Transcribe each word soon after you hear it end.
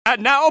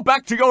And now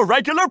back to your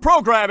regular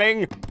programming.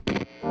 You've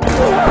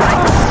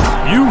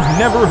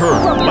never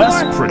heard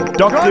less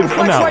productive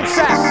analysis.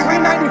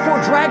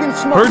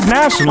 Heard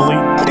nationally,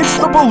 it's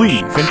the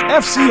Believe in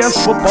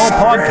FCS Football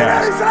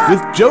podcast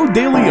with Joe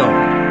DeLeon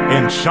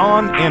and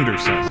Sean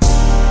Anderson.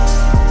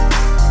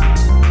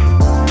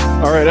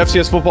 All right,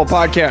 FCS Football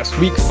podcast,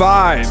 Week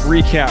 5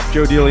 recap.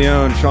 Joe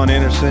DeLeon, Sean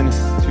Anderson,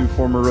 two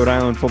former Rhode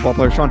Island football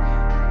players. Sean,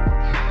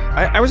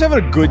 I was having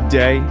a good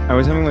day. I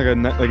was having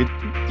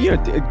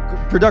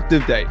a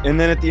productive day, and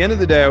then at the end of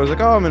the day, I was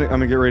like, oh, I'm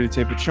gonna get ready to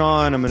tape with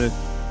Sean. I'm gonna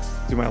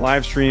do my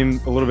live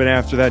stream a little bit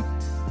after that,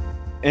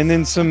 and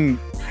then some.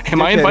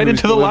 Am I invited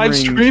to the live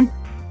stream?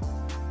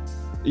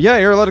 Yeah,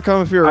 you're allowed to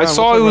come if you're around. I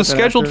saw it was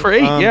scheduled for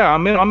 8. Yeah,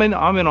 I'm in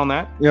on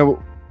that. Yeah,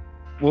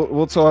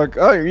 we'll talk.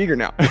 Oh, you're eager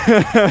now.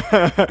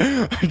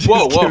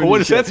 Whoa!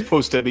 What is that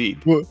supposed to be?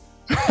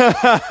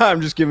 I'm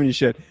just giving you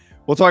shit.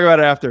 We'll talk about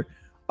it after.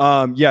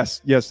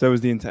 Yes, that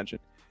was the intention.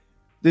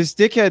 This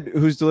dickhead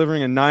who's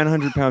delivering a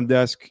 900-pound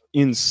desk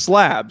in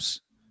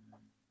slabs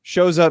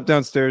shows up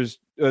downstairs.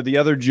 The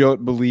other Joe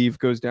at Believe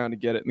goes down to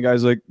get it. And the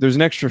guy's like, there's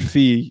an extra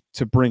fee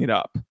to bring it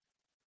up.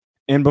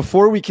 And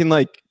before we can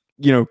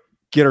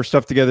get our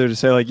stuff together to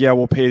say yeah,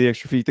 we'll pay the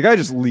extra fee, the guy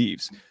just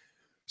leaves.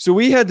 So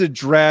we had to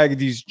drag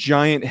these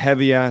giant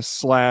heavy ass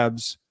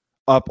slabs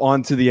up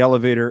onto the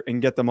elevator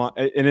and get them on.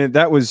 And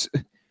that was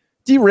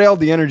derailed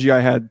the energy I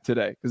had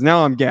today because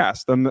now I'm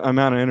gassed. I'm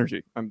out of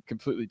energy. I'm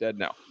completely dead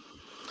now.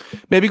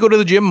 Maybe go to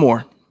the gym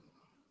more.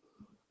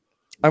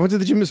 I went to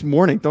the gym this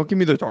morning. Don't give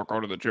me the talk. Go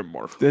to the gym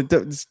more.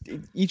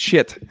 Eat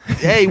shit.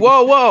 Hey,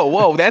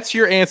 whoa. That's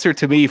your answer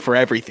to me for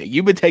everything.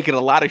 You've been taking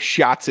a lot of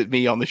shots at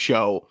me on the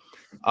show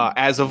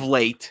as of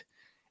late.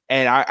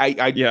 And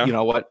I yeah. You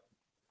know what?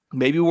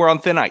 Maybe we're on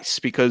thin ice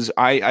because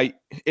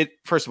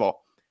first of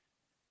all,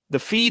 the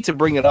fee to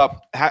bring it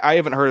up, I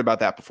haven't heard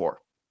about that before.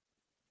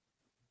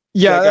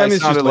 Yeah, it's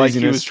just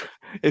laziness.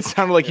 It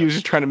sounded like he was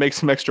just trying to make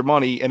some extra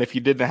money. And if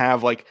you didn't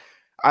have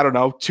I don't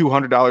know,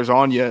 $200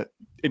 on you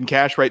in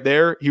cash right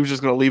there, he was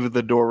just going to leave it at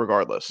the door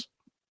regardless.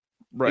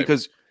 Right.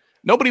 Because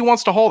nobody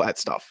wants to haul that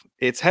stuff.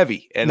 It's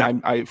heavy. And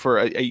I for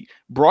a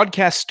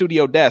broadcast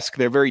studio desk,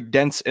 they're very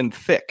dense and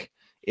thick.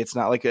 It's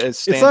not like a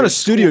standard. It's not a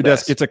studio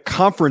desk. It's a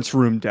conference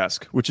room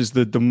desk, which is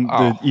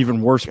the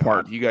even worse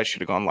part. You guys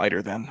should have gone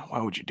lighter then.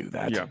 Why would you do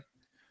that? Yeah.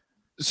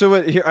 So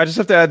here, I just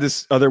have to add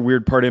this other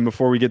weird part in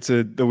before we get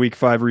to the Week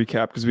 5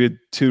 recap because we had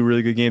two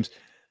really good games.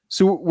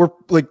 So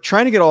we're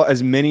trying to get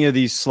as many of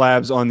these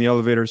slabs on the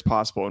elevator as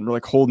possible, and we're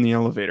holding the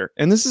elevator.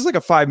 And this is a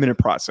 5-minute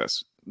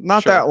process,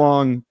 not that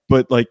long,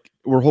 but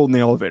we're holding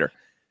the elevator.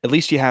 At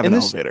least you have an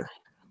elevator.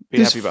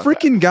 This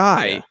freaking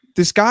guy,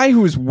 this guy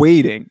who was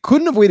waiting,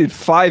 couldn't have waited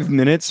 5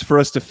 minutes for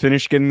us to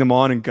finish getting them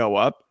on and go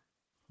up.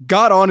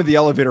 Got onto the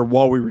elevator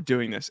while we were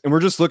doing this, and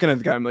we're just looking at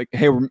the guy. I'm like,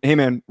 hey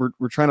man,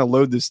 we're trying to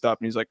load this stuff,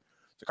 and he's like,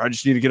 I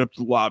just need to get up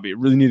to the lobby. I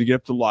really need to get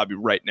up to the lobby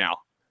right now.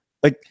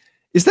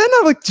 Is that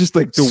not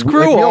the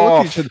screw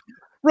off?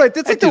 Right,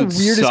 that's that the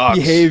weirdest sucks.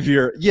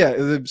 behavior.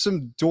 Yeah,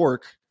 some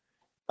dork.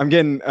 I'm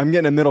getting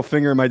a middle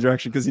finger in my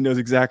direction because he knows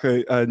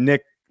exactly.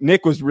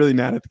 Nick was really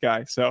mad at the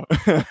guy, so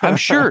I'm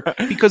sure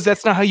because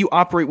that's not how you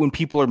operate when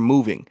people are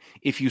moving.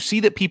 If you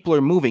see that people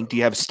are moving, do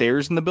you have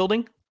stairs in the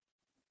building?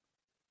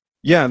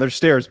 Yeah, there's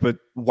stairs, but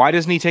why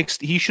doesn't he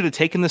he should have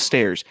taken the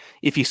stairs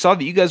if he saw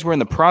that you guys were in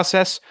the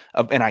process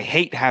of, and I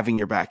hate having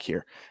your back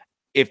here.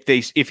 If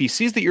he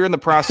sees that you're in the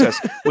process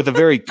with a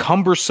very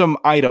cumbersome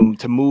item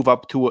to move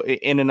up to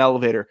in an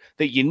elevator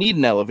that you need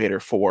an elevator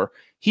for,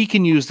 he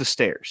can use the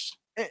stairs.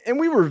 And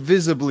we were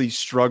visibly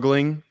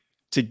struggling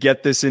to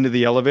get this into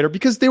the elevator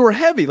because they were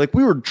heavy.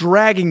 We were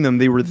dragging them.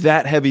 They were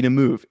that heavy to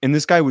move. And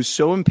this guy was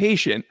so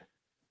impatient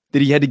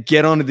that he had to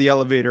get onto the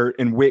elevator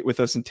and wait with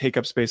us and take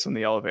up space on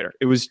the elevator.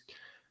 It was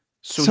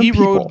so he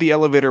rode the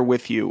elevator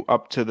with you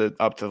up to the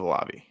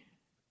lobby.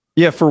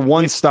 Yeah, for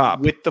one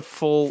stop with the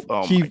full.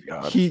 Oh my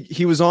god!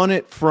 He was on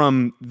it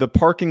from the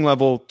parking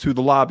level to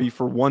the lobby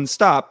for one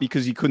stop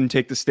because he couldn't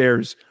take the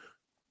stairs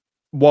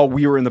while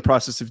we were in the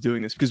process of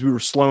doing this because we were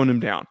slowing him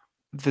down.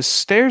 The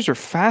stairs are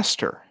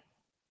faster,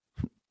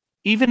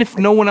 even if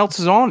no one else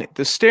is on it.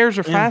 The stairs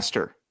are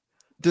faster.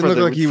 Didn't look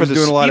like he was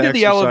doing a lot of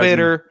the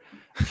elevator.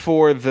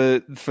 For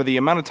the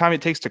amount of time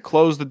it takes to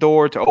close the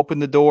door, to open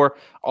the door,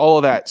 all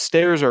of that,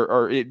 stairs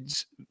are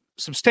it's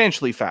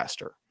substantially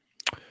faster.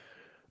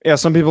 Yeah,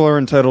 some people are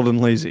entitled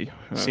and lazy.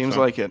 Seems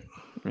like it.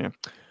 Yeah.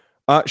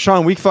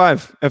 Sean, Week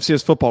 5,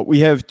 FCS football. We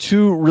have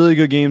two really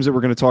good games that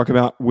we're going to talk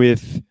about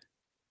with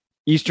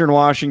Eastern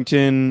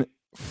Washington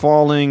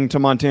falling to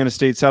Montana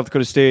State, South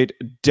Dakota State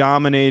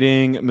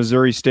dominating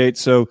Missouri State.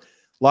 So a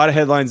lot of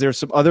headlines there.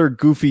 Some other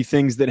goofy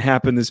things that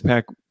happened this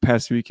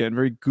past weekend.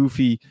 Very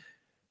goofy,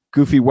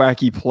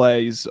 wacky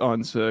plays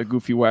on a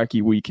goofy,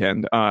 wacky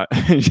weekend.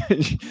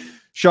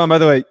 Sean, by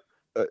the way,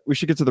 we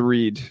should get to the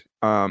read.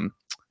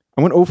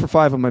 I went 0 for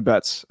 5 on my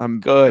bets. I'm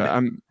good.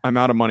 I'm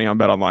out of money on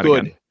Bet Online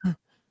again.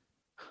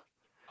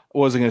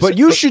 Wasn't gonna but say,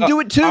 you should do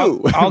it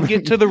too. I'll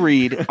get to the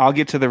read.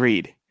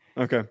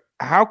 Okay.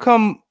 How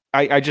come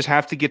I just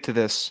have to get to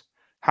this?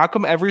 How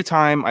come every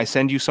time I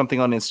send you something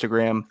on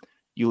Instagram,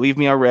 you leave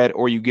me a red,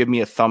 or you give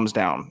me a thumbs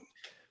down.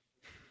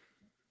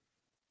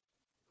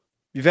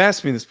 You've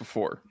asked me this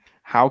before.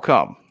 How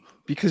come?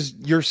 Because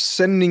you're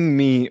sending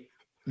me,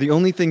 the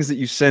only things that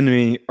you send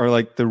me are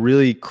like the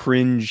really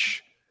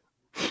cringe,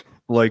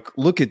 like,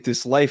 look at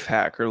this life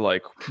hack, or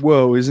like,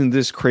 whoa, isn't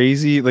this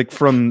crazy? Like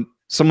from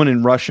someone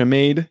in Russia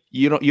made.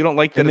 You don't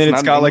like that, and then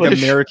it's got English? like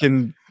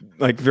American,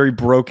 like very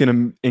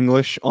broken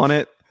English on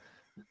it.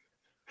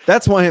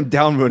 That's why I'm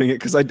downvoting it,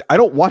 because I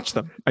don't watch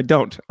them. I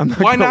don't. I'm not.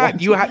 Why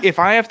not? If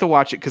I have to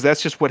watch it, because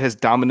that's just what has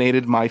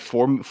dominated my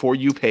for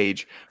you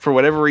page for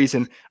whatever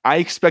reason. I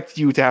expect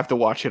you to have to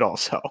watch it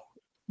also.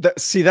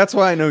 That's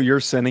why I know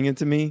you're sending it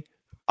to me.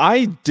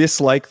 I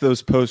dislike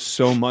those posts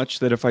so much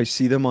that if I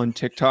see them on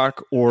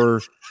TikTok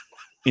or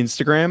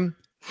Instagram,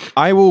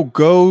 I will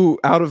go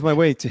out of my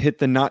way to hit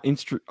the not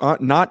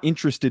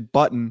interested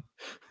button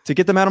to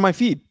get them out of my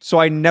feed, so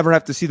I never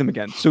have to see them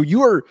again. So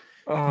you're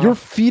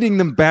feeding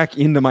them back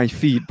into my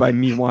feed by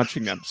me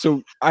watching them.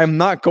 So I'm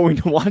not going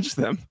to watch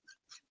them.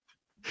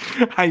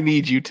 I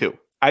need you to.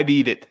 I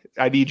need it.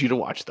 I need you to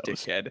watch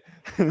those. Dickhead.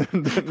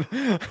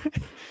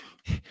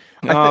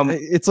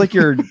 It's like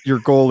your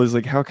goal is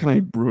like, how can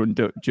I ruin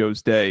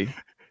Joe's day?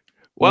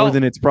 More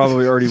than it's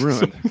probably already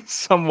ruined.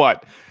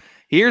 Somewhat.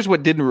 Here's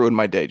what didn't ruin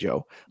my day,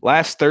 Joe.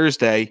 Last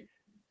Thursday,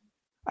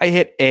 I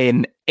hit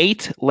an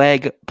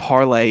 8-leg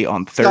parlay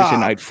on Thursday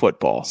Night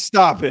Football.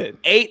 Stop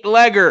it.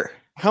 8-legger.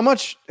 How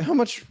much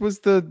was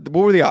what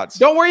were the odds?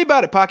 Don't worry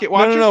about it, Pocket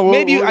Watcher. No.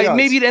 Maybe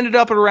it ended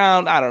up at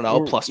around, I don't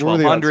know, plus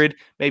 1,200,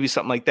 maybe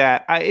something like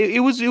that. I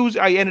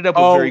ended up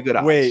with very good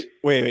odds.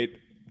 Wait.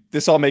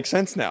 This all makes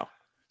sense now.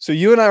 So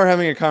you and I were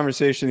having a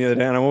conversation the other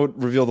day, and I won't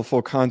reveal the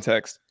full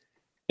context.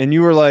 And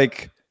you were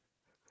like,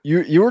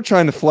 you were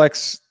trying to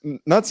flex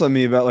nuts on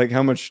me about like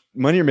how much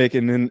money you're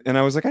making, and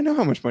I was like, I know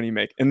how much money you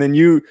make. And then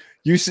you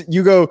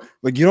go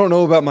like, you don't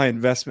know about my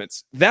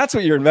investments. That's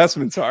what your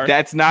investments are.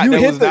 That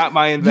was not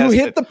my investment. You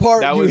hit the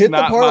parlay.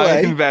 My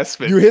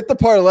investment. You hit the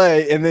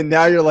parlay, and then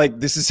now you're like,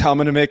 this is how I'm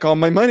going to make all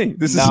my money.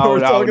 This is where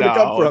it's all going to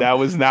come from. That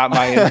was not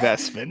my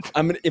investment.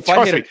 Gambling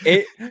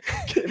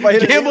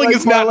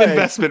is not an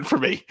investment for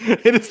me.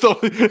 It is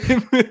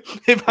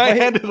if I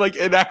had like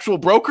an actual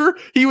broker,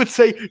 he would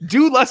say,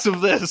 do less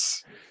of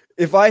this.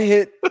 If I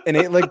hit an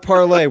 8-leg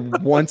parlay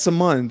once a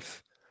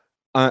month,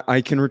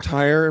 I can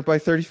retire by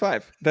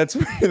 35. That's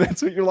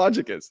what your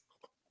logic is.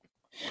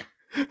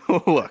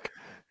 Look,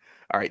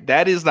 all right,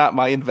 that is not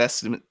my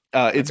investment.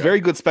 It's very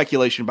good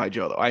speculation by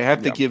Joe, though. I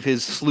have to give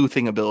his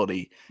sleuthing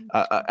ability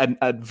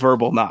a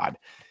verbal nod.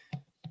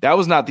 That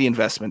was not the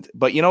investment,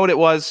 but you know what it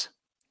was?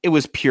 It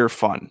was pure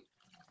fun,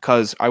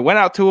 because I went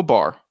out to a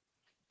bar.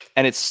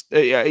 And it's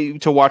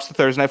to watch the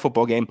Thursday Night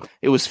Football game.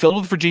 It was filled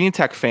with Virginia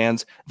Tech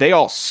fans. They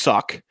all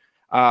suck.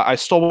 I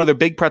stole one of their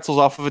big pretzels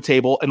off of a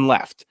table and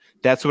left.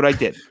 That's what I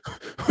did.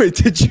 Wait,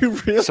 did you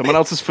really? Someone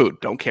else's food.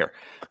 Don't care.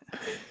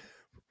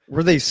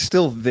 Were they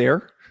still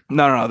there?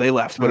 No. They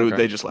left, but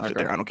they just left it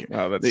there. I don't care.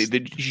 Oh,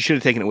 you should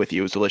have taken it with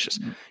you. It was delicious.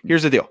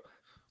 Here's the deal.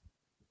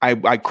 I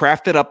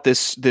crafted up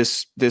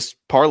this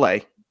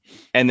parlay,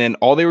 and then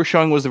all they were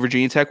showing was the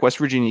Virginia Tech West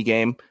Virginia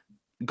game.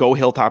 Go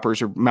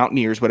Hilltoppers or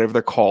Mountaineers, whatever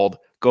they're called.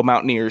 Go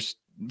Mountaineers.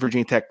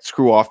 Virginia Tech,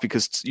 screw off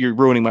because you're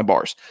ruining my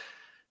bars.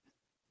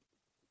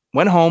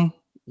 Went home,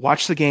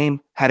 watched the game,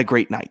 had a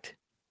great night.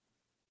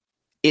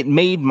 It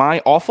made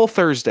my awful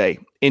Thursday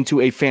into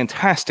a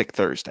fantastic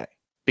Thursday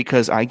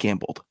because I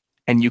gambled.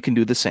 And you can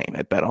do the same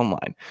at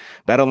BetOnline.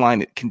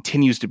 BetOnline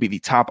continues to be the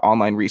top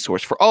online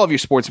resource for all of your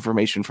sports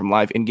information, from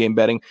live in-game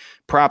betting,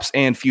 props,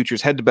 and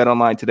futures. Head to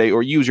BetOnline today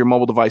or use your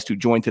mobile device to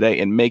join today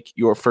and make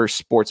your first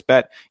sports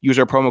bet. Use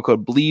our promo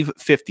code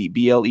BLEAV50,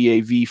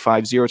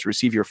 BLEAV50, to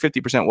receive your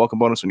 50% welcome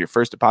bonus on your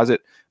first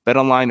deposit.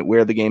 BetOnline,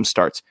 where the game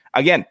starts.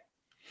 Again,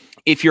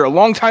 if you're a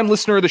longtime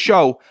listener of the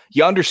show,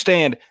 you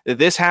understand that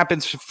this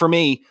happens for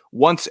me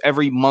once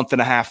every month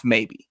and a half,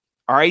 maybe.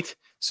 All right?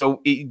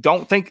 So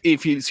don't think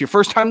if it's your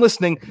first time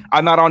listening,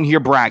 I'm not on here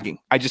bragging.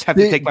 I just have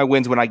to take my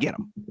wins when I get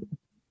them.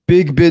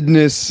 Big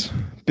business,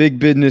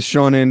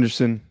 Sean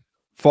Anderson.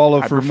 Follow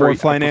for more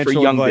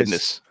financial young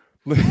advice.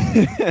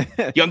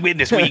 Business. Young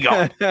business, where you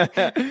going?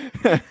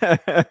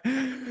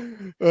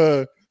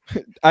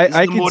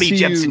 I the Morty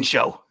Jepson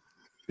show.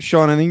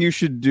 Sean, I think you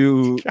should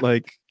do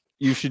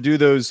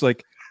those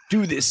like,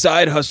 do this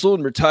side hustle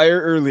and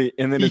retire early.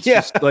 And then it's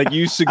just like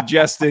you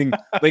suggesting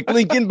like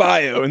link in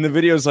bio. And the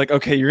video is like,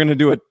 okay, you're going to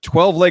do a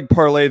 12-leg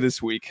parlay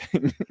this week.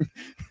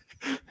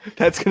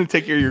 That's going to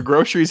take care of your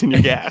groceries and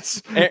your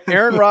gas.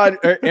 Aaron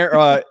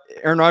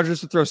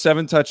Rodgers to throw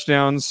 7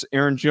 touchdowns.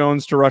 Aaron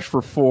Jones to rush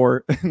for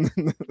 4.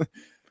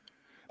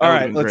 All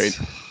right, let's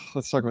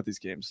talk about these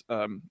games.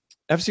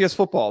 FCS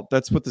football.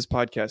 That's what this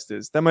podcast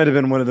is. That might have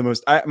been one of the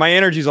most. My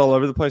energy's all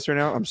over the place right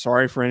now. I'm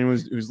sorry for anyone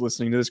who's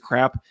listening to this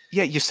crap.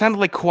 Yeah, you sounded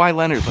like Kawhi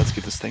Leonard. Let's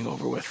get this thing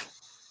over with.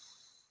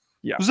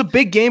 Yeah, it was a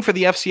big game for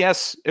the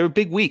FCS. It was a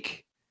big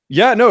week.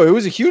 Yeah, no, it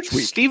was a huge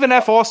week. Stephen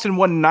F. Austin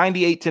won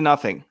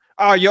 98-0.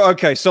 Oh, yeah.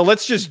 Okay, so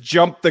let's just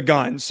jump the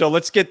gun. So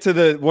let's get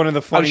to one of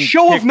the funny. A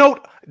show of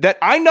note that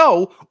I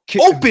know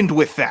opened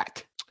with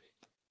that.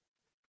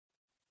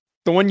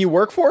 The one you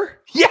work for?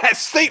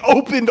 Yes, they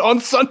opened on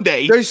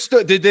Sunday.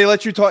 Did they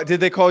let you talk? Did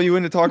they call you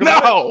in to talk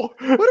about it? No.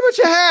 What a bunch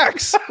of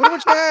hacks.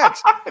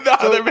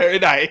 No, they're very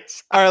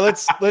nice. All right,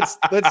 let's talk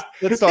about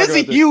this. It's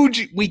a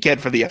huge weekend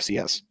for the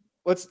FCS.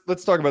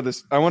 Let's talk about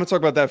this. I want to talk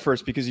about that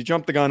first because you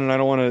jumped the gun and I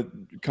don't want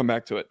to come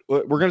back to it.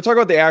 We're going to talk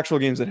about the actual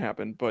games that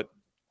happened, but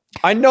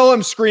I know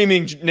I'm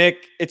screaming,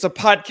 Nick. It's a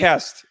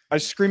podcast. I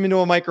scream into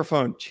a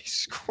microphone.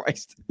 Jesus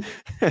Christ.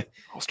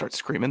 I'll start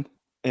screaming.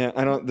 Yeah,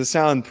 I don't. The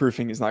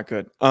soundproofing is not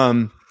good.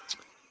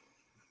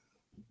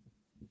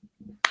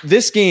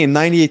 This game,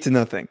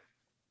 98-0,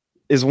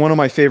 is one of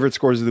my favorite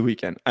scores of the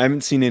weekend. I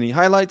haven't seen any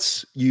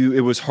highlights.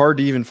 It was hard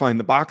to even find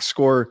the box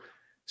score.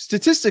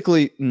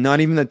 Statistically,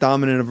 not even that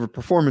dominant of a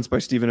performance by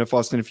Stephen F.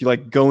 Austin. If you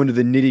go into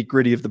the nitty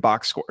gritty of the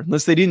box score,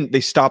 unless they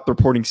stopped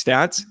reporting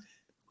stats,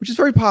 which is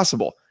very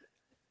possible.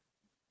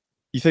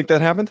 You think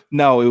that happened?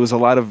 No, it was a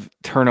lot of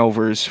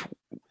turnovers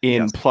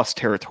in plus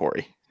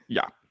territory.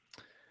 Yeah.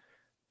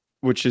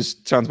 Which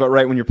sounds about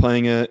right when you're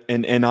playing an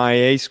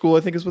NIA school,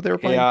 I think is what they were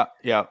playing.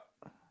 Yeah.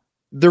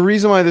 The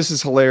reason why this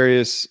is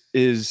hilarious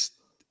is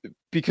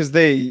because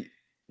they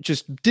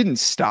just didn't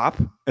stop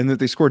and that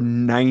they scored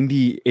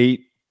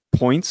 98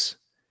 points.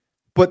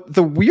 But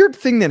the weird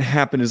thing that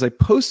happened is I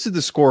posted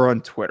the score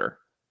on Twitter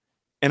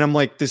and I'm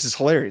like, this is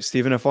hilarious.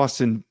 Stephen F.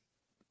 Austin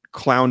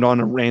clowned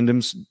on a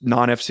random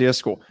non-FCS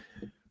school.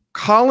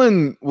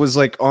 Colin was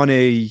on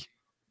a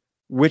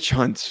witch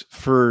hunt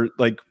for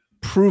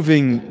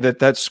proving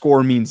that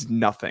score means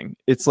nothing.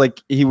 It's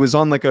he was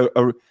on he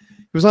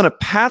was on a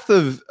path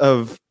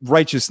of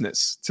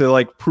righteousness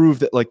to prove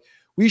that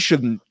we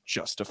shouldn't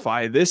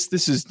justify this.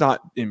 This is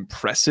not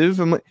impressive.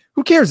 I'm like,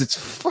 who cares? It's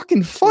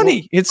fucking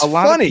funny. It's a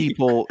lot funny. Of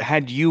people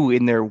had you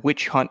in their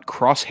witch hunt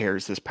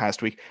crosshairs this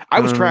past week.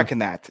 I was tracking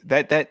that.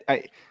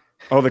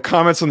 Oh, the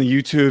comments on the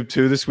YouTube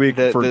too this week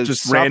for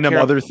just random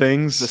other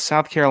things. The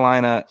South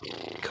Carolina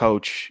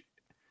coach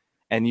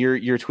and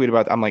your tweet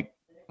about. I'm like,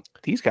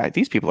 these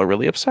people are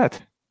really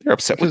upset. They're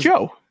upset with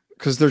Joe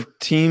because their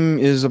team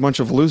is a bunch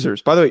of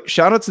losers. By the way,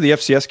 shout out to the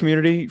FCS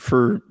community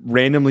for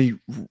randomly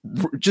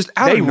just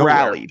out of nowhere.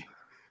 Rallied.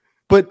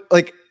 But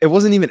it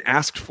wasn't even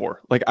asked for.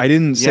 I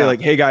didn't say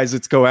hey guys,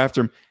 let's go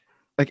after him.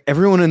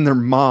 Everyone and their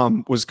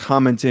mom was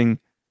commenting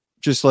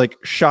just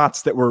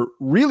shots that were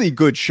really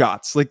good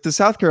shots. The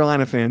South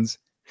Carolina fans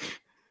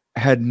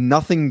had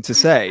nothing to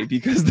say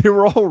because they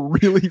were all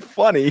really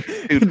funny.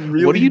 Dude, and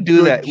really what do you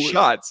do good that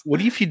shots? What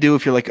do you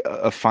if you're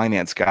a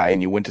finance guy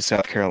and you went to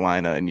South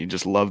Carolina and you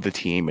just love the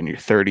team and you're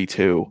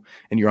 32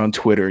 and you're on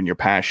Twitter and you're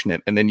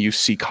passionate and then you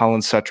see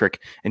Colin Sutrick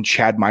and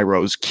Chad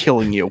Myrose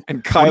killing you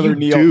and Kyler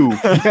Neal?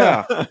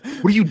 Yeah.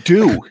 What do you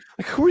do?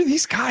 Who are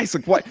these guys?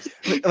 What?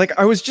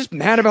 I was just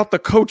mad about the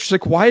coach.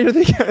 Why are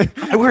they?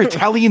 I wear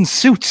Italian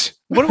suits.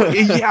 What?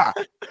 Yeah.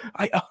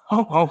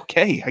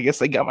 Okay. I guess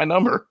they got my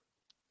number.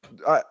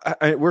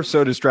 We're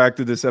so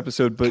distracted this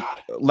episode, but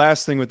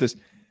last thing with this,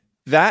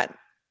 that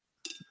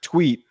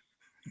tweet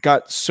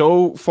got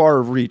so far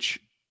of reach.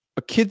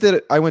 A kid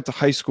that I went to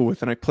high school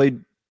with and I played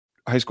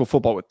high school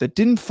football with that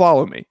didn't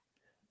follow me,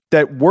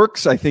 that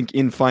works, I think,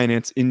 in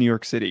finance in New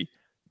York City,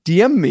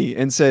 DM'd me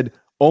and said,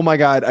 "Oh my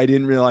God, I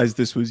didn't realize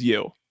this was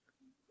you."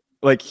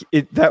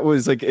 That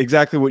was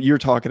exactly what you're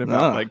talking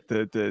about.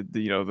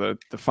 The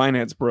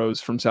finance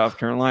bros from South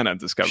Carolina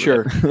discovered.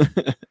 Sure.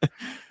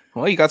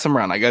 Well, you got some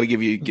run. I got to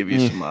give you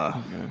some. Got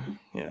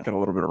a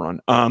little bit of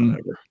run. I want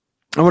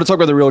to talk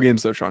about the real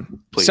games though, Sean.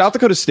 Please. South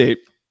Dakota State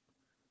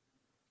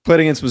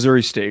played against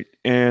Missouri State,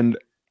 and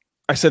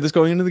I said this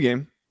going into the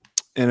game,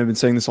 and I've been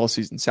saying this all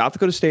season. South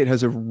Dakota State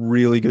has a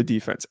really good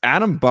defense.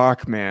 Adam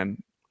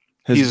Bachman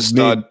he's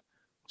a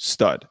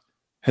stud.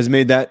 Has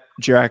made that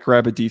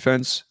Jackrabbit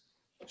defense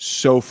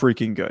so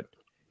freaking good,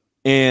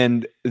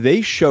 and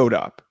they showed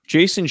up.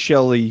 Jason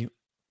Shelley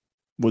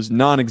was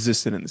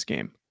non-existent in this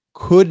game.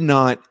 Could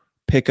not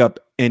pick up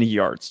any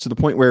yards to the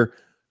point where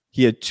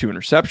he had 2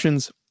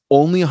 interceptions,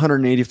 only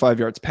 185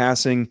 yards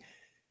passing,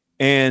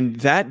 and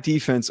that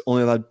defense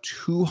only allowed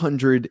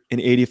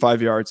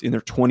 285 yards in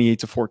their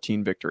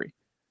 28-14 victory.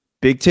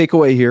 Big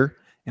takeaway here,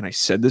 and I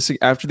said this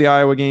after the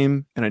Iowa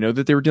game, and I know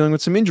that they were dealing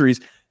with some injuries,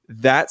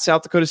 that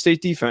South Dakota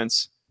State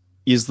defense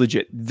is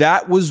legit.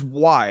 That was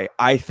why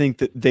I think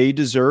that they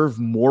deserve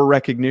more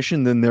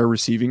recognition than they're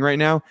receiving right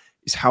now,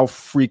 is how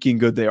freaking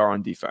good they are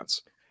on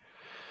defense.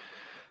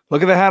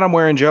 Look at the hat I'm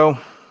wearing, Joe.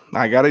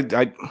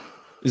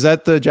 Is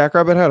that the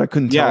Jackrabbit hat? I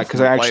couldn't tell. Yeah, because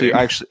I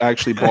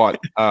actually bought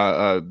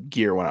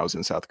gear when I was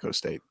in South Dakota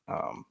State.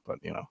 But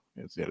it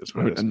is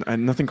what it is.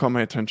 And nothing caught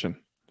my attention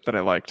that I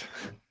liked.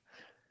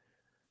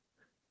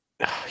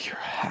 You're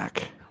a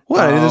hack.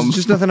 What? There's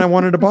just nothing I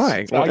wanted to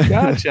buy. I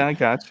gotcha.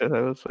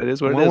 It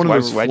is what it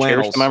is. Why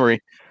cherish the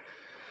memory?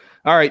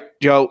 All right,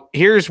 Joe,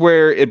 here's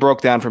where it broke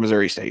down for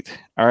Missouri State.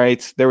 All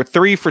right. They were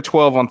 3 for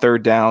 12 on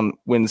third down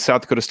when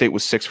South Dakota State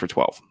was 6 for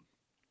 12.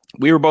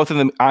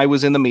 I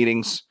was in the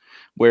meetings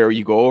where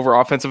you go over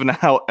offensive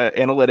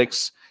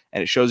analytics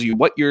and it shows you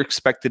what you're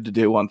expected to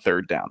do on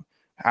third down.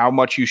 how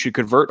much you should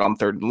convert on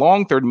third and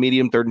long, third and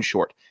medium, third and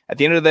short. At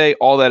the end of the day,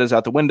 all that is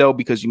out the window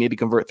because you need to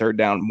convert third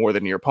down more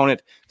than your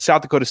opponent.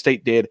 South Dakota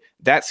State did.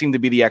 That seemed to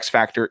be the X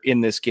factor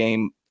in this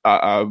game.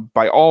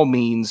 By all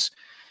means,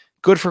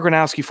 good for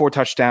Gronowski, 4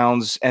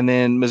 touchdowns. And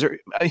then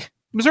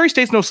Missouri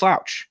State's no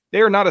slouch.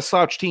 They are not a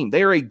slouch team.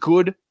 They are a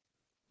good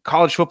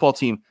college football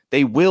team.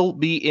 They will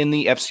be in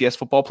the FCS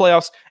football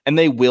playoffs, and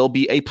they will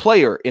be a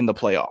player in the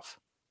playoff.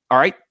 All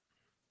right?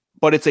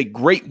 But it's a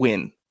great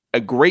win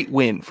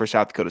for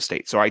South Dakota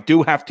State. So I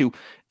do have to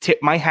tip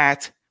my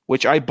hat,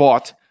 which I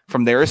bought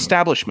from their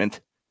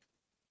establishment,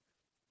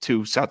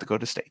 to South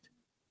Dakota State.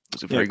 It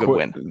was a very good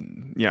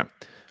win. Yeah.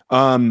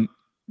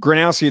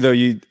 Gronowski, though,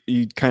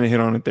 you kind of hit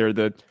on it there.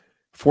 The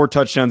 4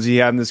 touchdowns he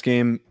had in this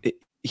game,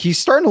 he's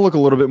starting to look a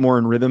little bit more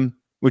in rhythm,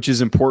 which is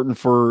important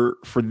for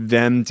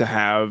them to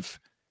have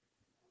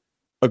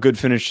a good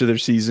finish to their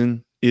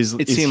season, is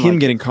him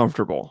getting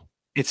comfortable.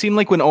 It seemed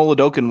like when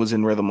Oladokin was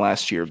in rhythm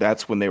last year,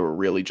 that's when they were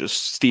really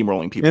just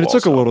steamrolling people. And it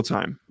took a little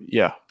time.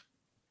 Yeah.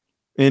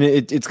 And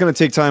it's going to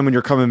take time when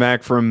you're coming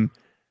back from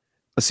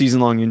a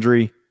season-long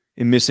injury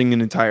and missing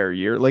an entire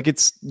year. Like,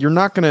 you're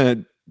not going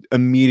to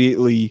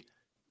immediately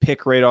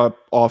pick right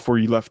off where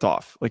you left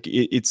off. Like,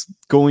 it's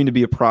going to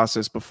be a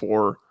process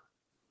before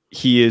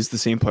he is the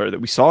same player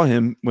that we saw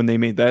him when they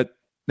made that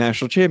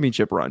national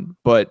championship run.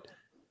 But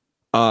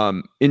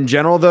in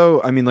general,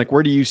 though, I mean, like,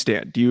 where do you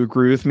stand? Do you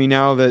agree with me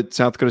now that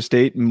South Dakota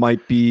State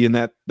might be in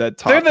that top?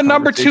 They're the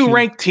number 2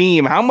 ranked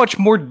team. How much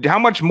more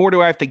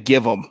do I have to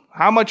give them?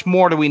 How much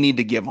more do we need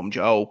to give them,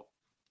 Joe?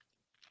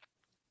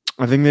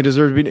 I think they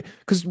deserve to be.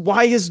 Because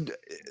why is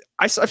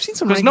I've seen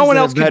some? Because no one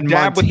else can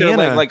dab with their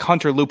leg like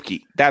Hunter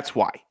Luepke. That's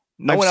why.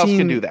 No one else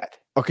can do that.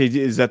 Okay,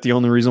 is that the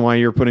only reason why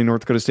you're putting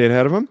North Dakota State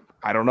ahead of them?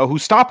 I don't know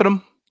who's stopping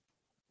them.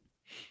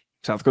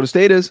 South Dakota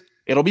State is.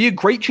 It'll be a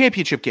great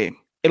championship game.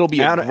 It'll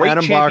be a great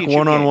Adam Bach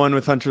one-on-one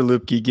with Hunter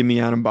Luepke. Give me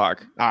Adam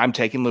Bach. I'm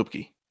taking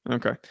Luepke.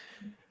 Okay.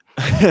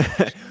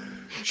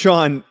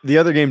 Sean, the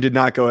other game did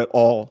not go at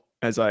all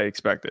as I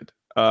expected.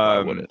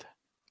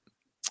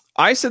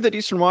 I said that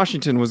Eastern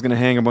Washington was going to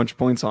hang a bunch of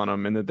points on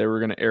them and that they were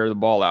going to air the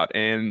ball out.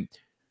 And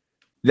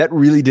that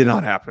really did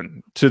not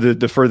happen to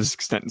the furthest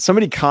extent.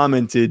 Somebody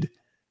commented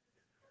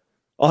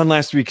on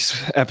last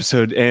week's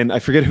episode, and I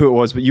forget who it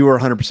was, but you were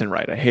 100%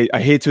 right.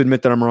 I hate to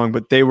admit that I'm wrong,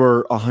 but they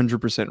were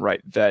 100%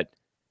 right that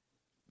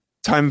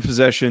time of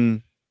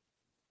possession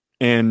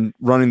and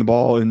running the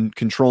ball and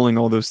controlling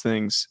all those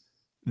things,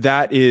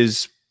 that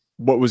is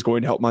what was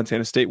going to help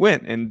Montana State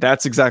win. And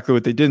that's exactly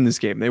what they did in this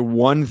game. They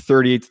won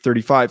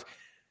 38-35.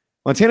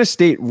 Montana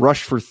State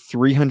rushed for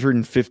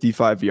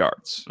 355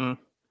 yards,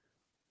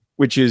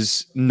 which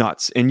is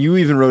nuts. And you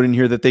even wrote in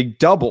here that they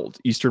doubled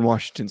Eastern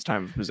Washington's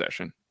time of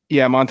possession.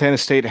 Yeah, Montana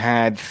State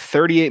had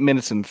 38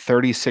 minutes and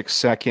 36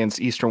 seconds.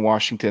 Eastern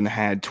Washington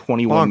had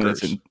 21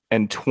 minutes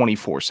and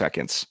 24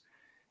 seconds.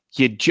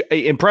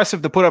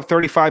 Impressive to put up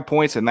 35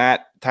 points in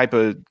that type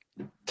of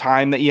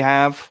time that you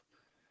have.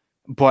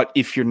 But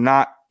if you're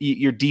not,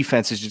 your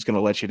defense is just going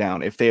to let you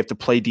down if they have to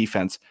play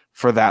defense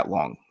for that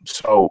long.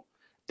 So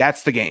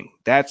that's the game.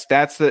 That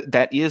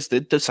is the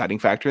deciding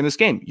factor in this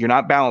game. You're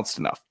not balanced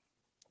enough.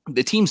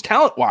 The team's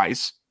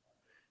talent-wise,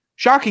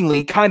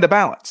 shockingly, kind of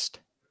balanced,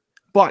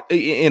 but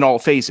in all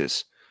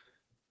phases.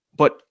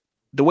 But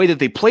the way that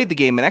they played the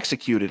game and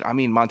executed, I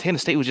mean, Montana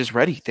State was just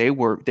ready. They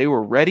were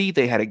ready.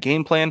 They had a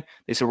game plan.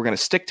 They said, we're going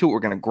to stick to it. We're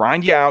going to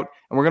grind you out,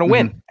 and we're going to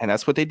win. And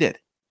that's what they did.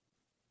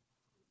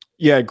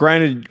 Yeah,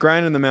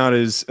 grinding them out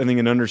is, I think,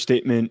 an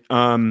understatement.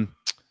 Gunnar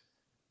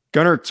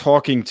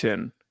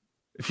Talkington,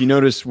 if you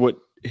notice what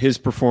his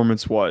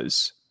performance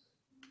was,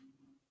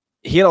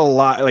 he had a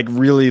lot, like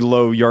really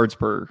low yards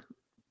per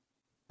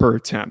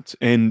attempt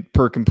and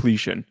per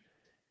completion.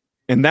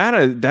 And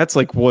that's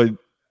like what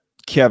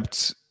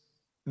kept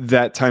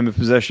that time of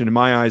possession in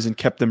my eyes and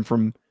kept them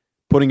from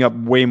putting up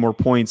way more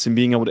points and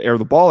being able to air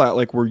the ball out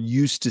like we're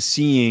used to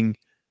seeing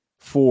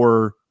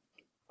for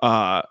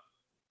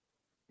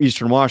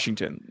Eastern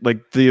Washington,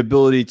 like the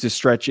ability to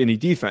stretch any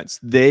defense.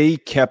 They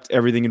kept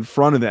everything in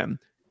front of them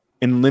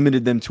and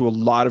limited them to a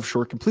lot of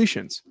short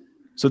completions.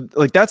 So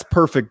like that's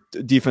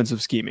perfect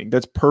defensive scheming.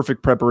 That's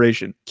perfect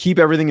preparation. Keep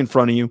everything in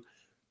front of you.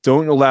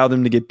 Don't allow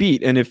them to get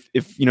beat. And if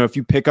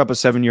you pick up a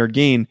 7-yard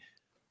gain,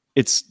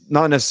 it's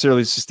not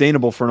necessarily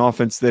sustainable for an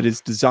offense that is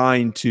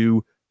designed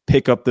to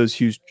pick up those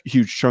huge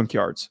chunk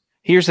yards.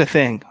 Here's the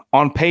thing.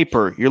 On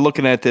paper, you're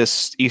looking at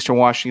this Eastern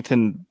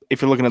Washington.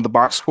 If you're looking at the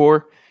box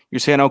score, you're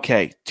saying,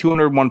 okay,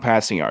 201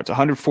 passing yards,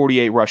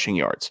 148 rushing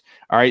yards.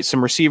 All right,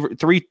 some receiver,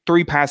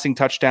 three passing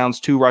touchdowns,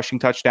 2 rushing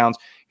touchdowns.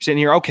 You're sitting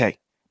here, okay,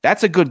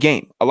 that's a good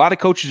game. A lot of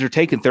coaches are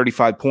taking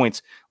 35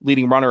 points.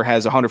 Leading runner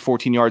has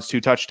 114 yards,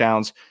 2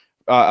 touchdowns,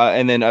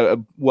 and then a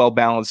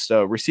well-balanced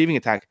receiving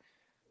attack.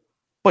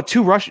 But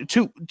two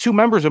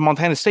members of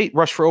Montana State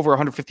rushed for over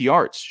 150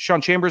 yards.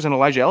 Sean Chambers and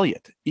Elijah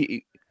Elliott.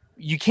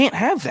 You can't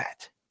have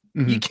that.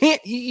 Mm-hmm. You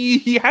can't.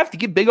 You have to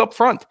get big up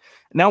front.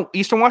 Now,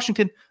 Eastern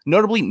Washington,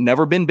 notably,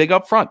 never been big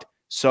up front.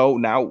 So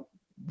now,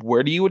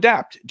 where do you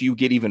adapt? Do you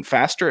get even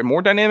faster and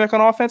more dynamic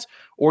on offense,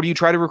 or do you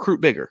try to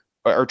recruit bigger?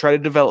 or try to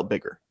develop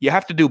bigger. You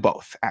have to do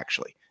both,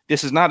 actually.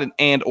 This is not an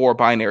and or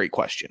binary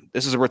question.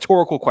 This is a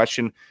rhetorical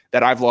question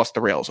that I've lost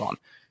the rails on.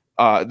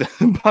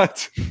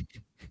 But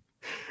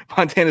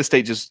Montana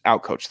State just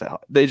outcoached the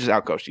hell. They just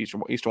outcoached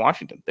Eastern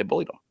Washington. They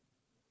bullied them.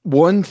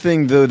 One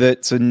thing, though,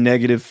 that's a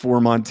negative for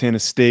Montana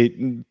State,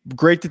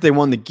 great that they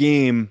won the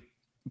game,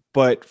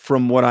 but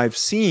from what I've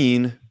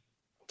seen,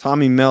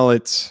 Tommy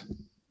Mellott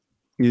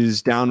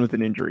is down with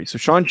an injury. So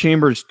Sean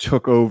Chambers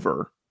took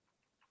over,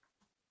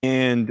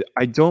 and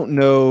I don't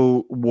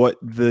know what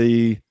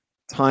the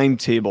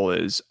timetable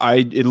is.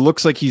 It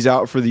looks like he's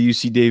out for the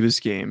UC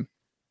Davis game.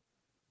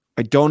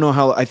 I don't know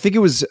how. I think it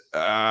was.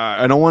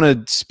 I don't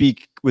want to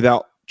speak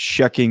without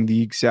checking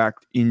the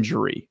exact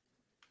injury,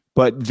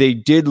 but they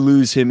did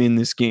lose him in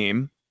this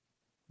game,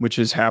 which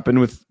has happened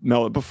with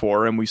Mellott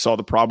before, and we saw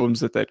the problems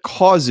that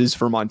causes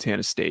for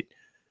Montana State.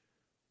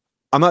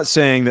 I'm not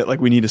saying that like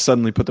we need to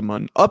suddenly put them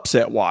on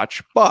upset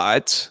watch,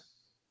 but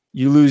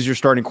you lose your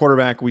starting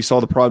quarterback. We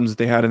saw the problems that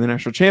they had in the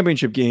national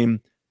championship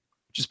game.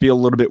 Just be a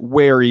little bit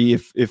wary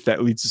if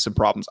that leads to some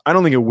problems. I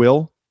don't think it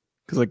will,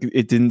 because like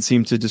it didn't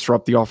seem to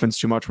disrupt the offense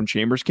too much when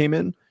Chambers came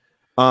in.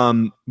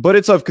 But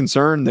it's of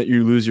concern that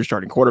you lose your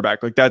starting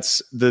quarterback. Like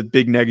that's the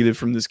big negative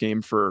from this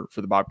game for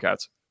the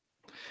Bobcats.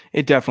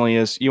 It definitely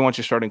is. You want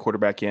your starting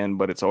quarterback in,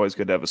 but it's always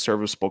good to have a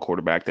serviceable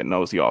quarterback that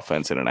knows the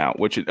offense in and out,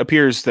 which it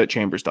appears that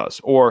Chambers does,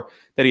 or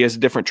that he has a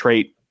different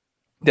trait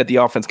that the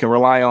offense can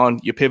rely on.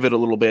 You pivot a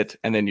little bit,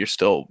 and then you're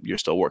still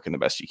working the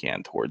best you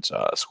can towards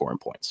scoring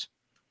points.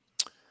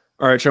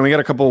 All right, Sean, we got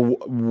a couple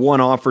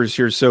one-offers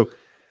here. So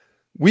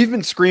we've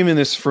been screaming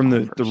this from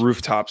the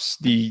rooftops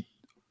the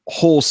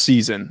whole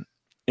season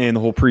and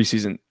the whole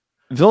preseason.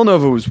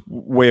 Villanova was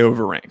way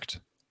overranked.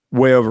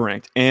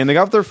 And they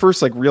got their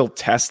first like real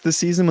test this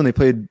season when they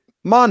played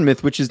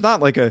Monmouth, which is not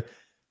like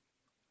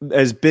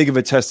as big of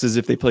a test as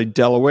if they played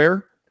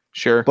Delaware.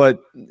 Sure.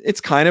 But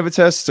it's kind of a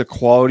test. It's a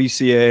quality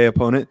CAA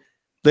opponent.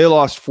 They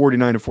lost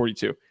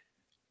 49-42.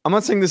 I'm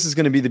not saying this is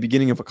going to be the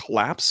beginning of a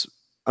collapse.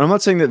 I'm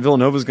not saying that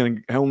Villanova is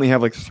going to only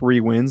have like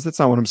 3 wins. That's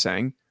not what I'm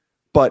saying.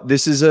 But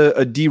this is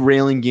a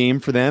derailing game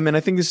for them. And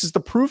I think this is the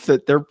proof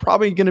that they're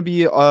probably going to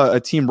be a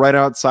team right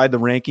outside the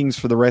rankings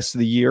for the rest of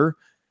the year,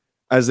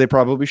 as they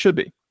probably should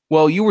be.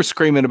 Well, you were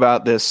screaming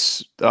about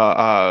this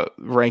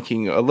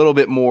ranking a little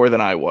bit more than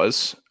I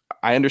was.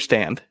 I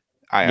understand.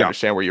 I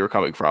understand where you were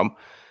coming from.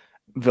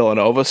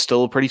 Villanova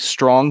still a pretty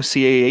strong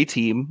CAA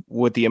team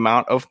with the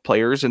amount of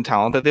players and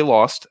talent that they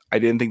lost. I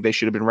didn't think they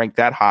should have been ranked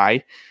that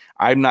high.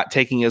 I'm not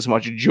taking as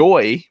much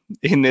joy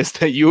in this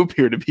that you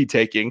appear to be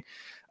taking.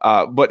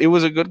 But it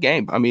was a good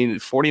game. I mean,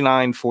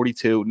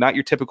 49-42, not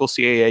your typical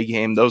CAA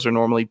game. Those are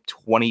normally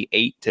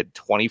 28-24,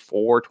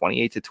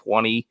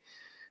 28-20,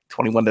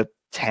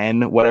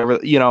 21-10, whatever,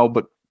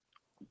 but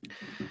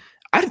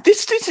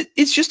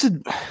it's just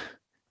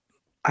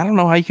I don't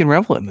know how you can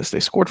revel in this. They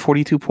scored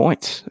 42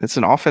 points. It's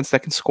an offense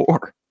that can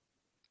score.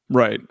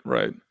 Right.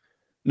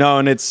 No,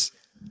 and it's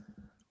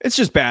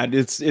just bad.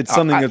 It's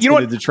something that's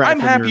going to detract. I'm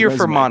happier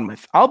for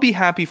Monmouth. I'll be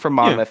happy for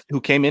Monmouth,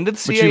 who came into the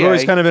CAA. But you've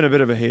always kind of been a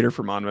bit of a hater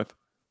for Monmouth.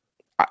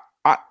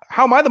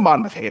 How am I the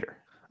Monmouth hater?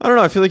 I don't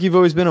know. I feel like you've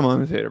always been a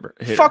Monmouth hater.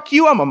 Fuck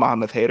you. I'm a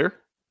Monmouth hater.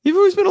 You've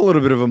always been a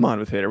little bit of a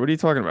Monmouth hater. What are you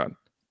talking about?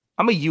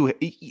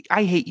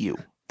 I hate you.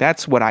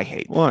 That's what I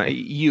hate. Why?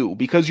 You,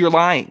 because you're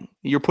lying.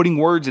 You're putting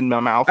words in my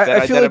mouth.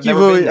 I feel like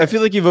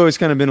you've always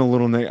kind of been a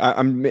little.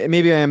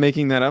 Maybe I am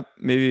making that up.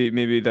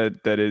 Maybe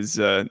that is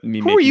me.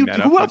 Who are you?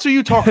 Who else are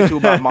you talking to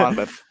about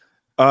Monmouth?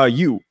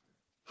 You.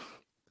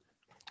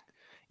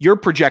 You're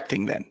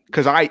projecting then,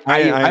 because I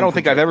don't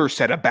think I've ever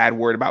said a bad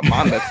word about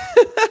Monmouth.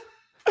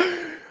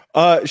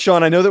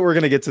 Sean, I know that we're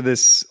going to get to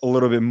this a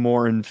little bit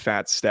more in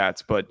fat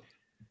stats, but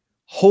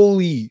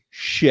holy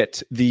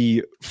shit,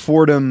 the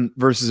Fordham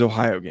versus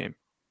Ohio game.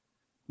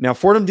 Now,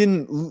 Fordham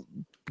didn't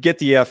get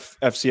the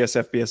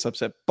FCS FBS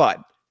upset, but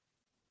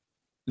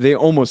they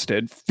almost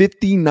did.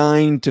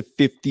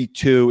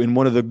 59-52 in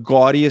one of the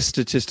gaudiest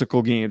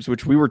statistical games,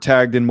 which we were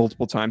tagged in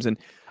multiple times. And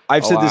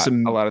I've said this a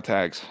lot of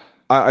tags.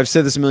 I've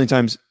said this a million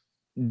times.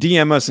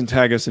 DM us and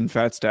tag us in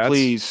fat stats,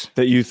 please,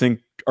 that you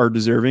think are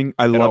deserving.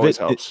 I love it.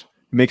 Helps. It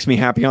makes me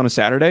happy on a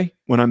Saturday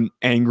when I'm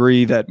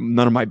angry that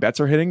none of my bets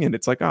are hitting, and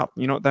it's like, oh,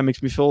 that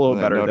makes me feel a little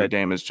better. Notre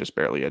Dame is just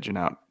barely edging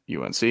out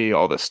UNC.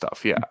 All this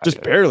stuff, yeah,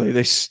 just barely.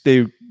 They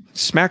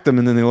smacked them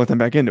and then they let them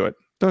back into it.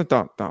 Don't.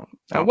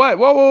 What?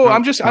 Whoa!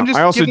 I'm just.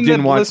 I also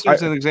didn't watch.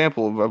 An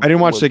example of I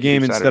didn't watch the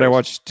game. Instead, I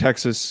watched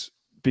Texas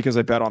because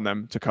I bet on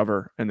them to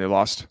cover, and they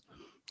lost.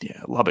 Yeah,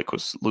 Lubbock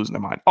was losing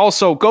their mind.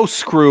 Also, go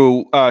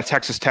screw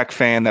Texas Tech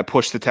fan that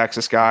pushed the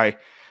Texas guy.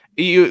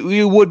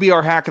 You would be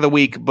our hack of the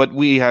week, but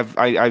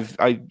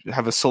I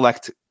have a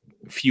select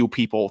few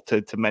people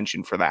to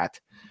mention for that.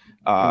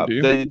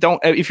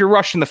 If you're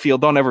rushing the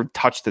field, don't ever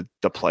touch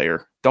the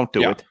player. Don't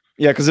do it.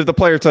 Yeah, because if the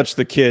player touched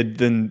the kid,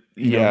 then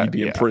you'd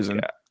be in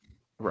prison. Yeah.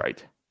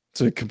 Right. It's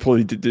a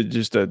completely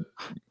just a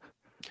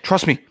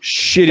trust me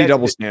shitty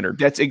double standard.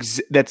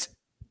 That's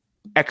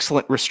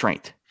excellent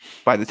restraint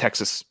by the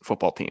Texas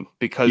football team,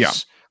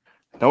 because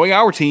knowing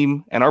our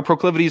team and our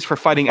proclivities for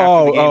fighting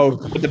after the game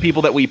with the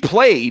people that we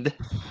played.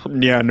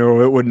 Yeah,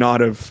 no, it would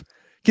not have.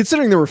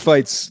 Considering there were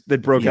fights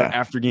that broke out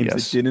after games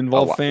that did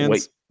involve fans.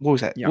 Wait, what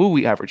was that? Yeah. What did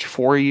we average?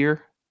 4 a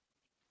year?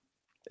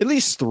 At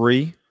least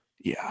 3.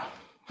 Yeah.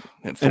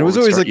 And it was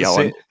always like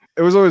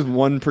it was always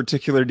one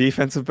particular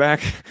defensive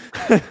back.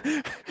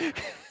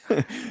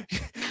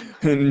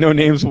 No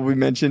names will be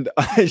mentioned.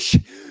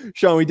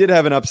 Sean, we did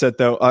have an upset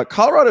though.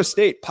 Colorado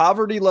State,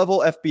 poverty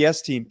level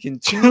FBS team,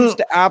 continues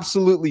to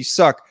absolutely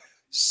suck.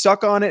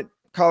 Suck on it,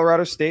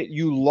 Colorado State.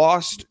 You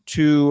lost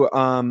to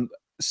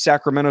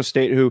Sacramento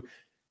State, who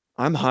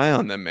I'm high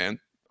on them, man.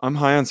 I'm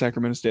high on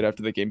Sacramento State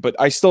after the game, but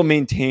I still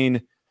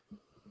maintain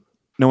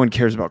no one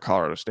cares about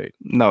Colorado State.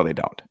 No, they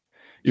don't.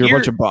 You're a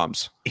bunch of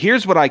bums.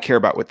 Here's what I care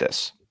about with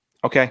this.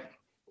 Okay.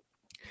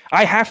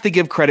 I have to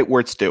give credit where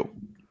it's due.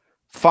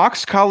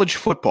 Fox College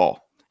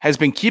Football has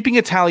been keeping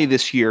a tally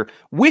this year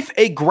with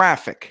a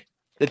graphic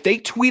that they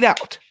tweet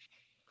out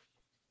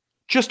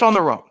just on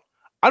their own.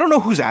 I don't know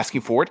who's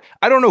asking for it.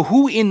 I don't know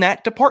who in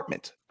that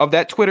department of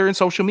that Twitter and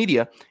social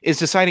media is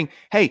deciding,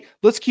 hey,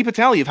 let's keep a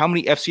tally of how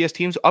many FCS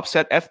teams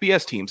upset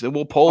FBS teams, and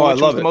we'll poll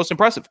which was the most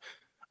impressive.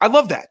 I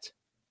love that.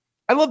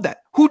 I love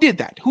that. Who did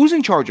that? Who's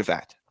in charge of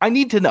that? I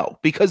need to know,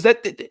 because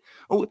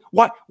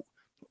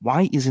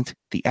why isn't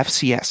the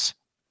FCS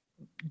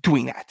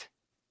doing that?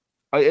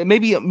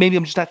 Maybe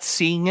I'm just not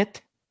seeing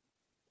it,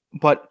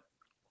 but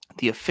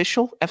the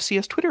official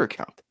FCS Twitter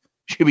account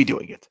should be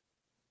doing it.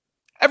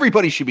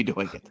 Everybody should be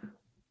doing it.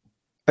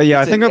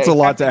 I think that's a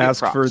lot to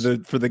ask for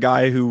the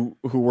guy who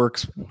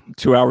works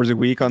 2 hours a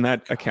week on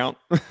that account.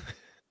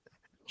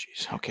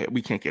 Jeez, okay,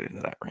 we can't get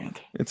into that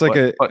rant. It's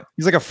like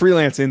he's like a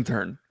freelance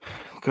intern.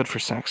 Good for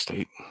Sac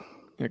State.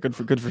 Yeah, good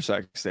for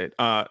Sac State.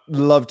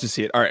 Love to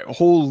see it. All right,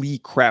 holy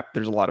crap!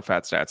 There's a lot of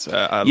fat stats.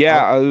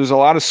 There's a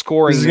lot of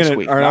scoring this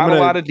week. Right, Not a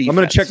lot of defense. I'm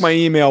going to check my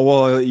email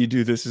while I let you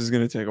do this. This is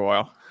going to take a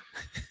while.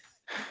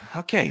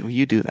 Okay, well,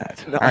 you do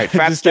that. No, all right,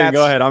 fat just stats. Kidding.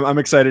 Go ahead. I'm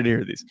excited to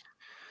hear these.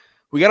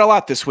 We got a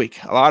lot this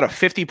week. A lot of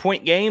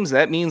 50-point games.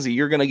 That means that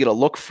you're going to get a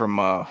look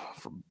from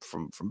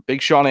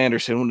Big Sean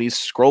Anderson when he's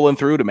scrolling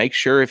through to make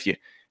sure if you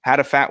had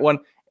a fat one.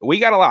 We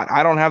got a lot.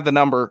 I don't have the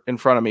number in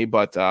front of me,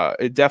 but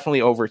it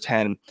definitely over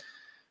 10.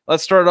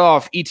 Let's start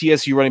off.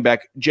 ETSU running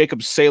back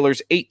Jacob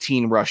Sailors,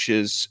 18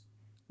 rushes,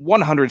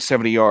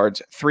 170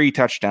 yards, 3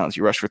 touchdowns.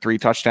 You rush for 3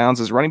 touchdowns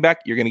as a running back,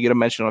 you're going to get a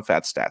mention on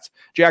fat stats.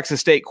 Jackson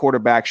State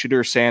quarterback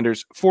Shadur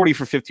Sanders, 40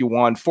 for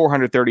 51,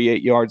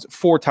 438 yards,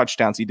 4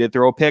 touchdowns. He did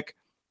throw a pick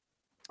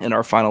in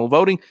our final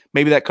voting.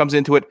 Maybe that comes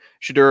into it.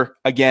 Shadur,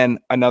 again,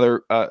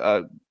 another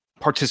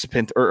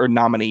participant or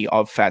nominee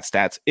of fat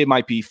stats. It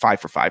might be 5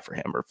 for 5 for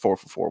him or 4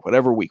 for 4,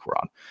 whatever week we're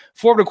on.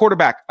 Florida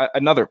quarterback,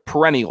 another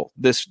perennial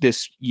this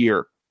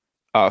year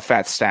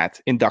fat stat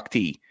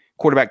inductee.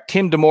 Quarterback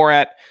Tim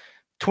DeMorat,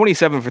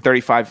 27 for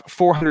 35,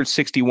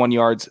 461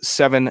 yards,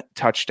 7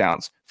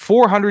 touchdowns.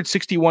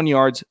 461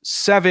 yards,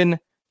 7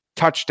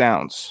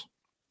 touchdowns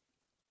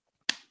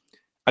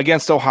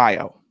against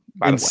Ohio.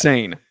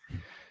 Insane.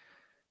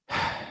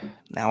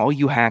 Now, all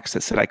you hacks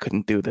that said I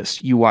couldn't do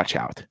this, you watch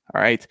out.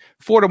 All right.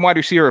 Florida wide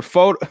receiver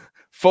Fotis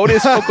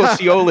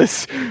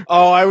Kokosiolis.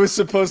 Oh, I was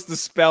supposed to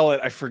spell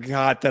it. I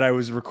forgot that I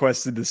was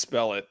requested to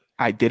spell it.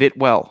 I did it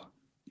well,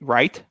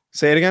 right?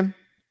 Say it again.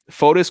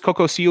 Fotis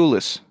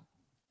Kokosiolis.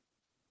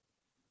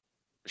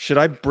 Should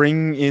I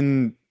bring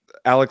in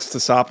Alex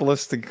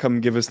Tassopoulos to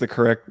come give us the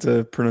correct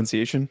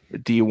pronunciation?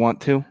 Do you want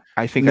to?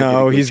 I think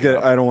no. He's good.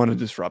 I don't want to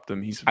disrupt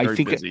him. He's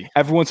very busy.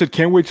 Everyone said,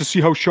 "Can't wait to see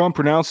how Sean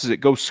pronounces it."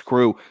 Go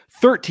screw.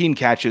 13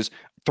 catches,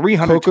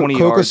 320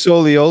 yards.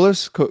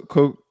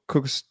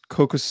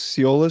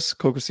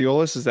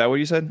 Kokosiolis. Is that what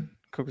you said?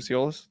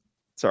 Kokosiolis.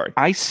 Sorry,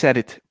 I said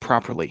it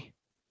properly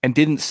and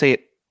didn't say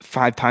it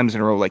 5 times in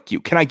a row like you.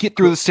 Can I get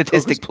through the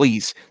statistic,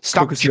 please?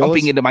 Stop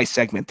jumping into my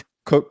segment.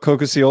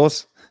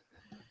 Kokosiolis.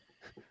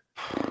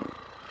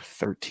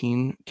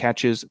 13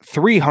 catches,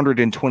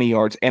 320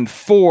 yards, and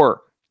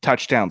 4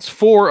 touchdowns.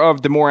 4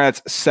 of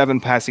DeMorat's 7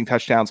 passing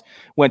touchdowns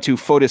went to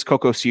Fotis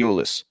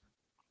Kokosiolis.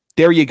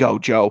 There you go,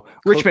 Joe.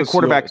 Richmond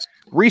quarterback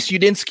Reese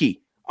Udinsky.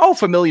 Oh,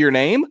 familiar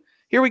name.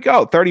 Here we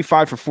go.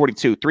 35 for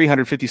 42,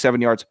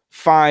 357 yards,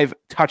 5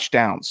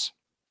 touchdowns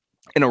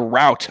in a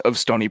rout of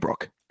Stony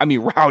Brook. I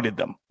mean, routed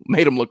them.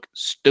 Made them look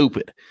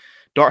stupid.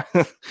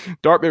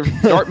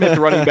 Dartmouth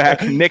running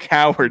back Nick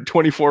Howard,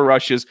 24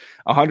 rushes,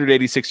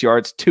 186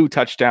 yards, 2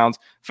 touchdowns.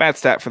 Fat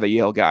stat for the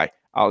Yale guy.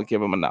 I'll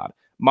give him a nod.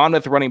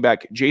 Monmouth running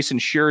back Jason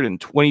Sheridan,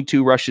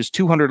 22 rushes,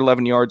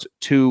 211 yards,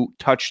 2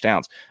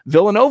 touchdowns.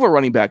 Villanova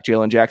running back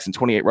Jalen Jackson,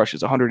 28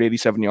 rushes,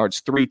 187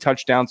 yards, 3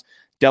 touchdowns.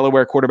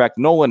 Delaware quarterback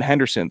Nolan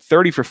Henderson,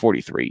 30 for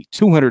 43,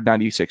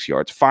 296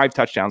 yards, 5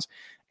 touchdowns,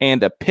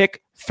 and a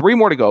pick. 3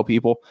 more to go,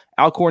 people.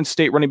 Alcorn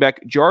State running back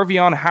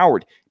Jarvion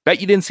Howard. Bet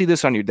you didn't see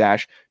this on your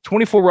dash.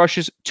 24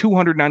 rushes,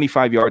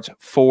 295 yards,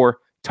 4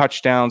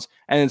 touchdowns.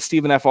 And then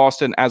Stephen F.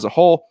 Austin as a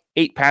whole,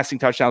 8 passing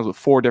touchdowns with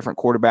 4 different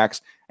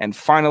quarterbacks. And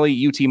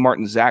finally, UT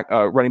Martin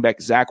running back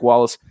Zach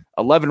Wallace,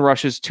 11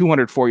 rushes,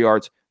 204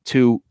 yards,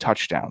 2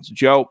 touchdowns.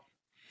 Joe,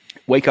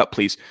 wake up,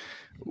 please.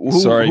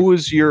 Who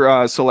is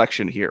your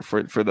selection here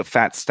for the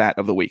fat stat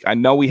of the week? I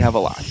know we have a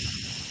lot.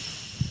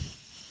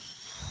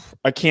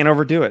 I can't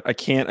overdo it. I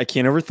can't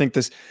overthink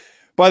this.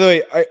 By the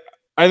way,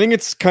 I think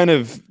it's kind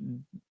of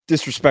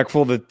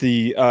disrespectful that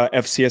the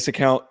FCS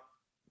account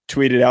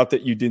tweeted out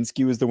that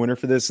Udinski was the winner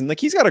for this. And like,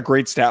 he's got a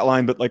great stat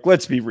line, but like,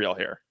 let's be real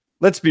here.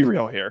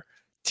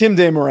 Tim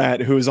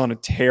DeMorat, who is on a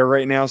tear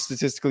right now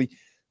statistically,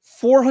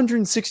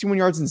 461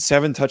 yards and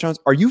 7 touchdowns.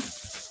 Are you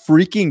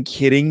freaking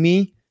kidding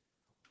me?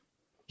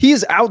 He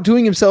is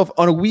outdoing himself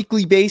on a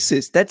weekly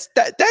basis. That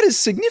is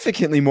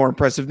significantly more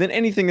impressive than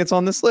anything that's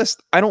on this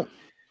list.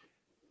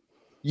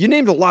 You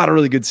named a lot of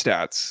really good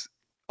stats,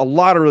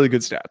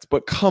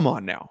 but come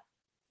on now.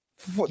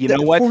 You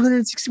know what?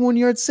 461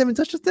 yards, 7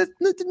 touchdowns.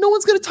 No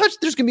one's going to touch.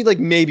 There's going to be like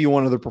maybe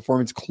one other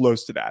performance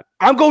close to that.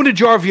 I'm going to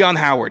Jarvion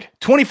Howard.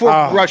 24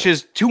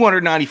 rushes,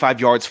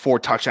 295 yards, 4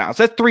 touchdowns.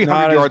 That's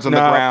 300 yards on the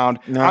ground.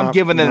 I'm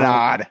giving the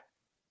nod.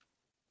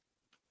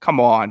 Come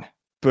on.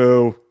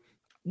 Boo.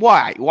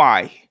 Why?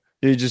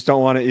 You just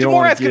don't want it.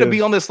 DeMorat's going to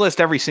be on this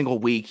list every single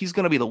week. He's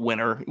going to be the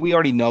winner. We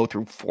already know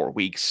through 4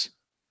 weeks.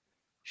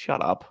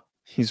 Shut up.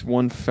 He's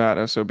one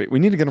fat SOB. We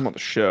need to get him on the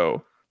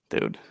show.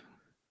 Dude.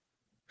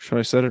 Should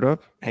I set it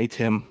up? Hey,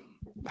 Tim,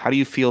 how do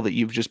you feel that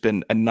you've just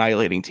been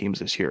annihilating teams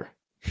this year?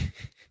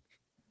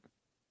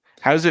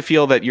 How does it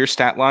feel that your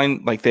stat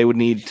line, like they would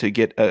need to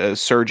get a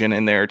surgeon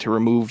in there to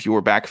remove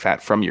your back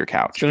fat from your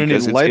couch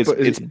because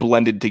it's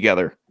blended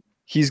together?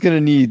 He's going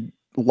to need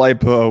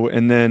lipo,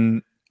 and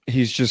then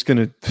he's just going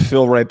to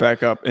fill right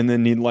back up and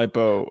then need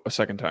lipo a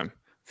second time.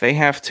 They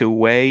have to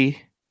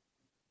weigh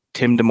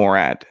Tim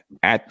DeMorat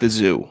at the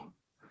zoo.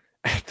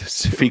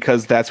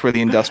 Because that's where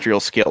the industrial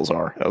scales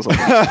are. I was like,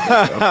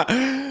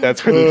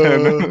 that's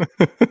where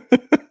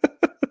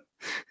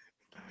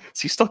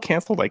Is he still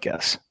canceled? I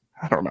guess.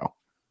 I don't know.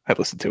 I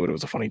listened to it. It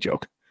was a funny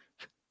joke.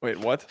 Wait,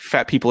 what?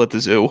 Fat people at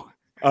the zoo.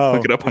 Oh,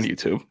 look it up on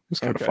YouTube.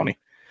 It's kind of funny.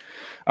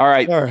 All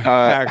right.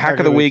 Hack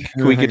of the week.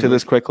 Can we get to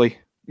this quickly?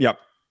 Yep.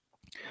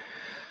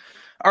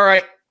 All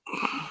right.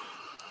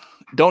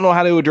 Don't know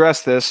how to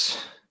address this.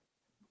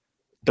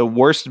 The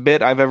worst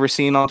bit I've ever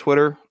seen on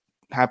Twitter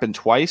happened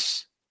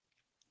twice.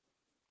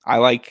 I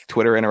like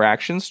Twitter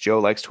interactions. Joe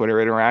likes Twitter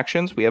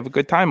interactions. We have a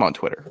good time on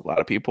Twitter. A lot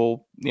of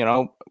people,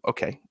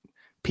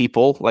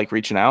 people like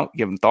reaching out,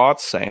 giving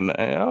thoughts, saying,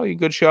 "Oh, you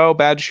good show,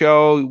 bad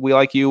show. We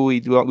like you. We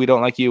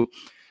don't like you.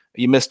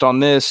 You missed on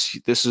this.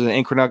 This is an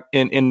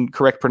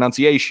incorrect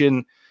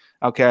pronunciation.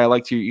 Okay, I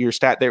liked your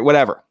stat there.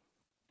 Whatever."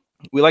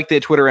 We like the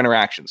Twitter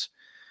interactions.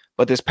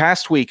 But this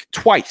past week,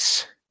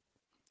 twice,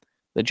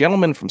 the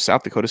gentleman from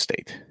South Dakota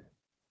State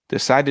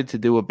decided to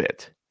do a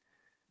bit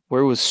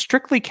where it was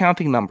strictly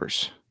counting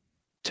numbers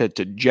to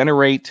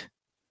generate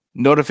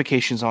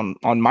notifications on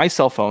my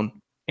cell phone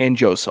and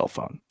Joe's cell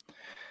phone.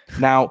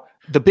 Now,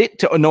 the bit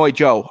to annoy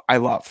Joe, I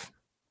love.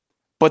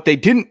 But they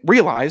didn't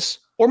realize,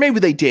 or maybe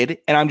they did,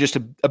 and I'm just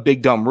a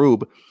big dumb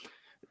rube,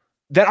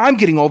 that I'm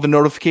getting all the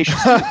notifications.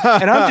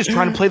 And I'm just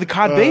trying to play the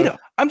COD beta.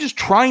 I'm just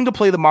trying to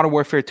play the Modern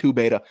Warfare 2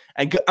 beta.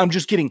 And I'm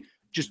just getting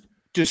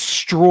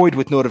destroyed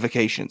with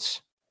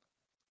notifications.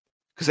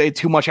 Because I ate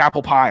too much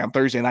apple pie on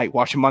Thursday night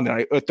watching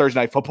Thursday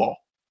Night Football.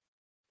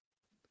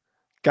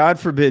 God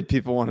forbid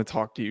people want to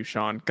talk to you,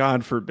 Sean.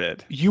 God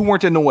forbid. You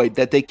weren't annoyed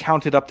that they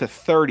counted up to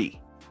 30.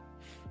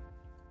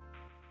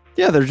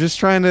 Yeah, they're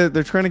trying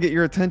to get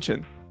your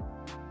attention.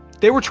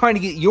 They were trying to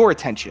get your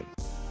attention.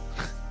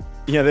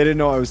 Yeah, they didn't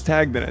know I was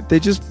tagged in it.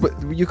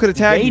 You could have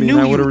tagged me and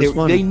I would have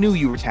responded. They knew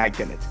you were tagged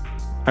in it.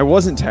 I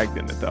wasn't tagged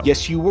in it, though.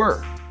 Yes, you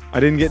were.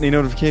 I didn't get any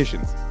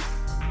notifications.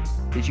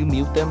 Did you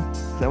mute them?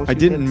 I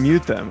didn't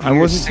mute them. I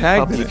wasn't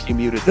tagged in it. You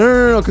muted them.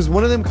 No, because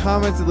one of them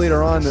commented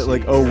later on that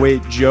like, oh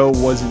wait, Joe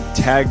wasn't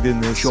tagged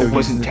in this. Joe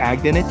wasn't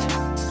tagged in it?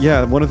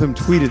 Yeah, one of them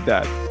tweeted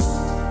that.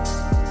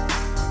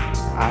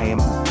 I am.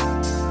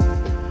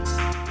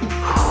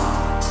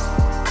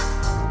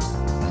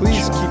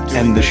 Please keep doing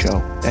End the this. show.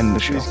 End the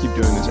show. Please keep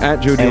doing this. At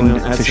Joe Dillon,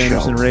 at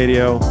Sanderson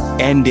Radio.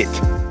 End it.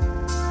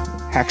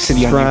 Hack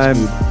City on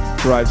YouTube.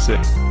 Drive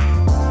City.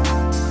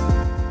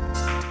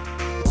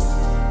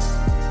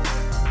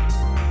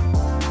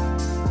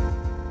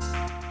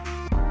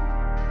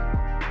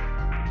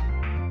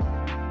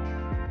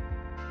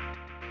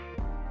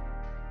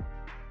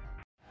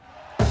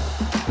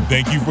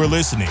 Thank you for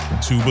listening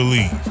to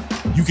Believe.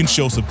 You can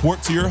show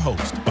support to your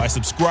host by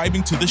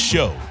subscribing to the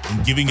show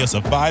and giving us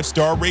a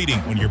 5-star rating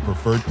on your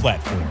preferred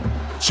platform.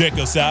 Check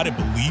us out at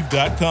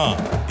Believe.com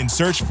and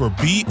search for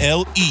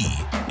BLEAV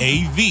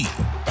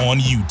on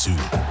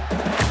YouTube.